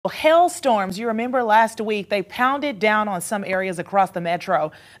Hailstorms, you remember last week, they pounded down on some areas across the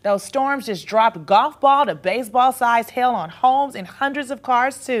metro. Those storms just dropped golf ball to baseball sized hail on homes and hundreds of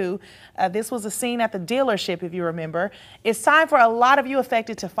cars too. This was a scene at the dealership, if you remember. It's time for a lot of you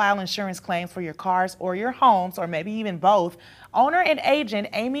affected to file insurance claims for your cars or your homes, or maybe even both. Owner and agent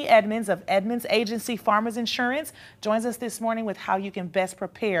Amy Edmonds of Edmonds Agency Farmers Insurance joins us this morning with how you can best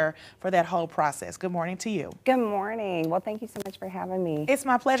prepare for that whole process. Good morning to you. Good morning. Well, thank you so much for having me. It's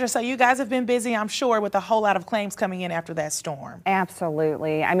my pleasure. So you guys have been busy, I'm sure, with a whole lot of claims coming in after that storm.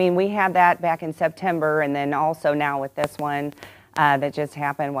 Absolutely. I mean, we had that back in September, and then also now with this one that just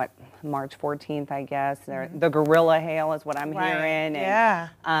happened, March 14th, I guess. The gorilla hail is what I'm hearing. Yeah.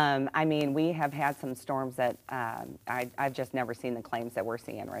 And, I mean, we have had some storms that I've just never seen the claims that we're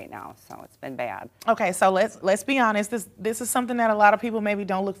seeing right now, so it's been bad. Okay, so let's be honest. This is something that a lot of people maybe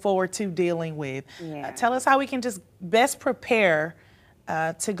don't look forward to dealing with. Yeah. Tell us how we can just best prepare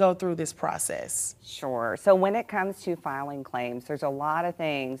to go through this process. Sure. So when it comes to filing claims, there's a lot of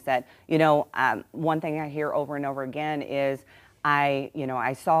things that, one thing I hear over and over again is,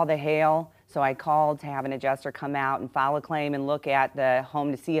 I saw the hail, so I called to have an adjuster come out and file a claim and look at the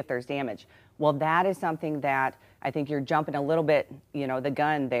home to see if there's damage. Well, that is something that I think you're jumping a little bit, the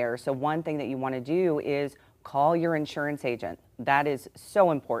gun there. So one thing that you want to do is call your insurance agent. That is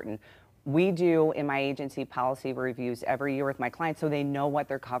so important. We do in my agency policy reviews every year with my clients so they know what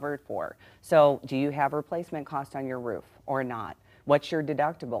they're covered for. So do you have replacement cost on your roof or not? What's your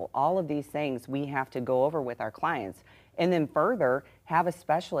deductible? All of these things we have to go over with our clients. And then further, have a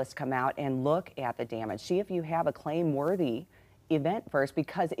specialist come out and look at the damage. See if you have a claim-worthy event first,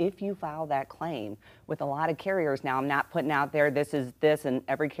 because if you file that claim with a lot of carriers, now I'm not putting out there this is this and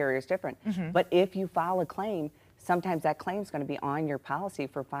every carrier is different, but if you file a claim, sometimes that claim is going to be on your policy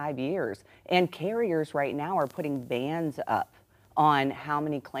for 5 years. And carriers right now are putting bans up on how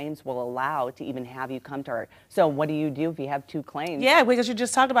many claims will allow to even have you come to our. So what do you do if you have 2 claims? Yeah, because you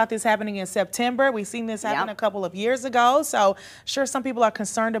just talked about this happening in September. We've seen this happen a couple of years ago. So sure, some people are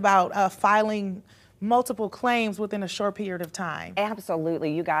concerned about filing multiple claims within a short period of time.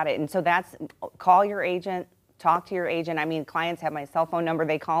 Absolutely, you got it. And so that's, call your agent, talk to your agent. I mean, clients have my cell phone number.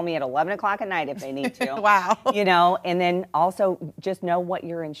 They call me at 11 o'clock at night if they need to. Wow. And then also just know what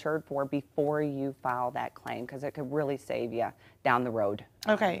you're insured for before you file that claim, because it could really save you down the road.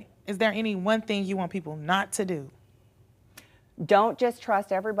 Okay. Is there any one thing you want people not to do? Don't just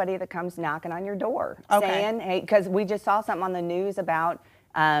trust everybody that comes knocking on your door saying, hey, because we just saw something on the news about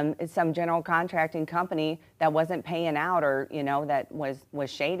some general contracting company that wasn't paying out, or that was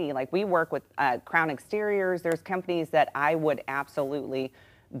shady. Like, we work with Crown Exteriors. There's companies that I would absolutely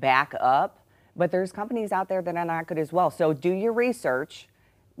back up, but there's companies out there that are not good as well. So do your research.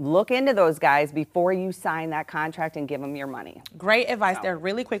 Look into those guys before you sign that contract and give them your money. Great advice there.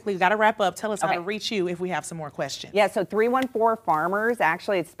 Really quickly, we got to wrap up. Tell us how to reach you if we have some more questions. Yeah, so 314-FARMERS,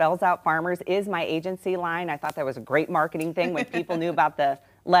 actually it spells out Farmers, is my agency line. I thought that was a great marketing thing when people knew about the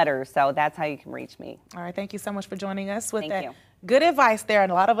letters, so that's how you can reach me. All right, thank you so much for joining us with Thank you. Good advice there,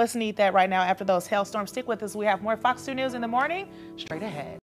 and a lot of us need that right now after those hailstorms. Stick with us. We have more Fox 2 News in the morning straight ahead.